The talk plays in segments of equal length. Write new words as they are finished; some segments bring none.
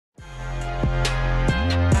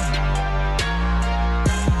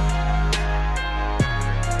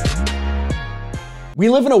We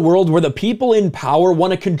live in a world where the people in power want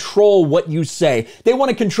to control what you say. They want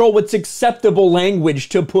to control what's acceptable language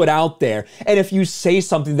to put out there. And if you say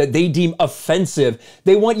something that they deem offensive,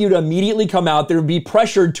 they want you to immediately come out there and be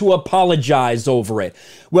pressured to apologize over it.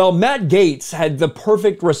 Well, Matt Gaetz had the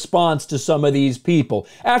perfect response to some of these people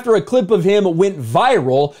after a clip of him went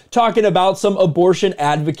viral talking about some abortion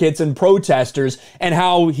advocates and protesters and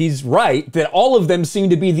how he's right that all of them seem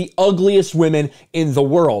to be the ugliest women in the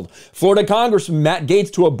world. Florida Congressman Matt Gaetz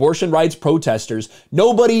to abortion rights protesters: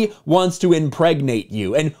 nobody wants to impregnate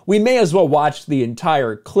you. And we may as well watch the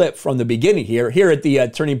entire clip from the beginning here at the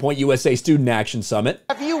Turning Point USA Student Action Summit.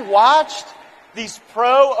 Have you watched these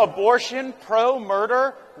pro-abortion,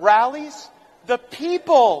 pro-murder rallies? The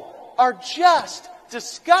people are just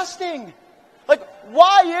disgusting. Like,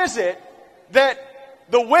 why is it that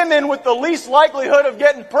the women with the least likelihood of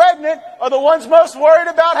getting pregnant are the ones most worried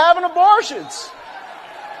about having abortions?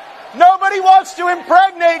 Nobody wants to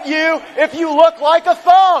impregnate you if you look like a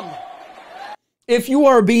thumb. If you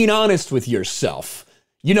are being honest with yourself,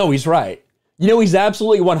 you know he's right. You know he's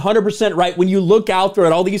absolutely 100% right. When you look out there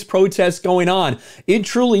at all these protests going on, it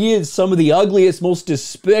truly is some of the ugliest, most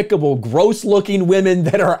despicable, gross-looking women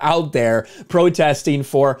that are out there protesting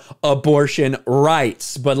for abortion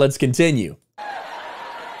rights. But let's continue.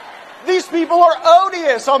 These people are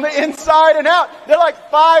odious on the inside and out. They're like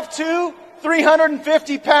 5'2",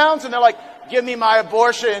 350 pounds, and they're like, give me my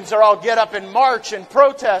abortions or I'll get up and march and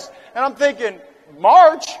protest. And I'm thinking,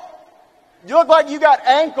 march? You look like you got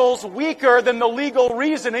ankles weaker than the legal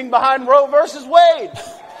reasoning behind Roe versus Wade.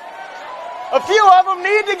 A few of them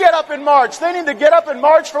need to get up and march. They need to get up and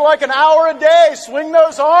march for like an hour a day, swing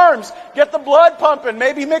those arms, get the blood pumping,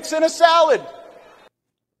 maybe mix in a salad.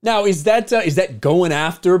 Now, is that going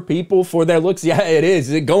after people for their looks? Yeah, it is.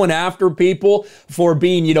 Is it going after people for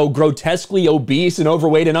being, grotesquely obese and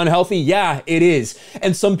overweight and unhealthy? Yeah, it is.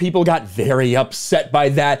 And some people got very upset by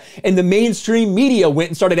that. And the mainstream media went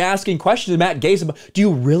and started asking questions to Matt Gaetz about, do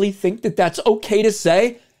you really think that that's okay to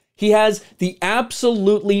say? He has the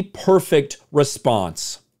absolutely perfect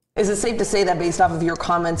response. Is it safe to say that based off of your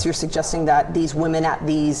comments, you're suggesting that these women at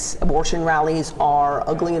these abortion rallies are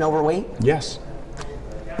ugly and overweight? Yes.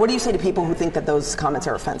 What do you say to people who think that those comments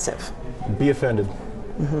are offensive? Be offended.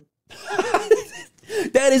 Mm-hmm.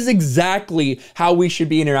 That is exactly how we should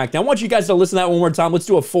be interacting. I want you guys to listen to that one more time. Let's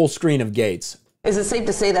do a full screen of Gaetz. Is it safe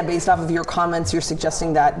to say that based off of your comments, you're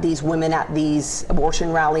suggesting that these women at these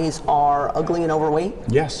abortion rallies are ugly and overweight?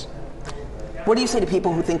 Yes. What do you say to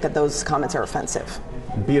people who think that those comments are offensive?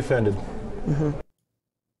 Be offended. Mm-hmm.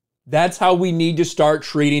 That's how we need to start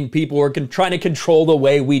treating people who are trying to control the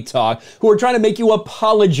way we talk, who are trying to make you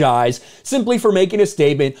apologize simply for making a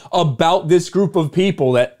statement about this group of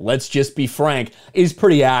people that, let's just be frank, is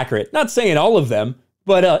pretty accurate. Not saying all of them,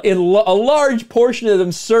 but a large portion of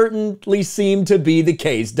them certainly seem to be the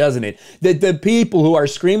case, doesn't it? That the people who are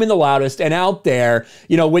screaming the loudest and out there,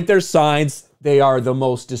 with their signs, they are the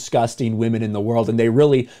most disgusting women in the world, and they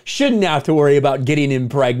really shouldn't have to worry about getting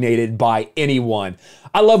impregnated by anyone.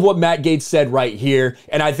 I love what Matt Gaetz said right here,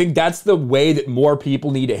 and I think that's the way that more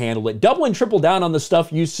people need to handle it. Double and triple down on the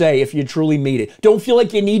stuff you say if you truly mean it. Don't feel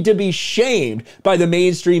like you need to be shamed by the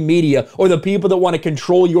mainstream media or the people that want to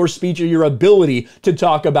control your speech or your ability to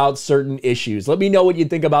talk about certain issues. Let me know what you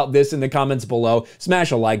think about this in the comments below.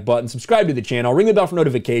 Smash a like button, subscribe to the channel, ring the bell for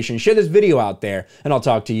notifications, share this video out there, and I'll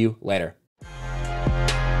talk to you later.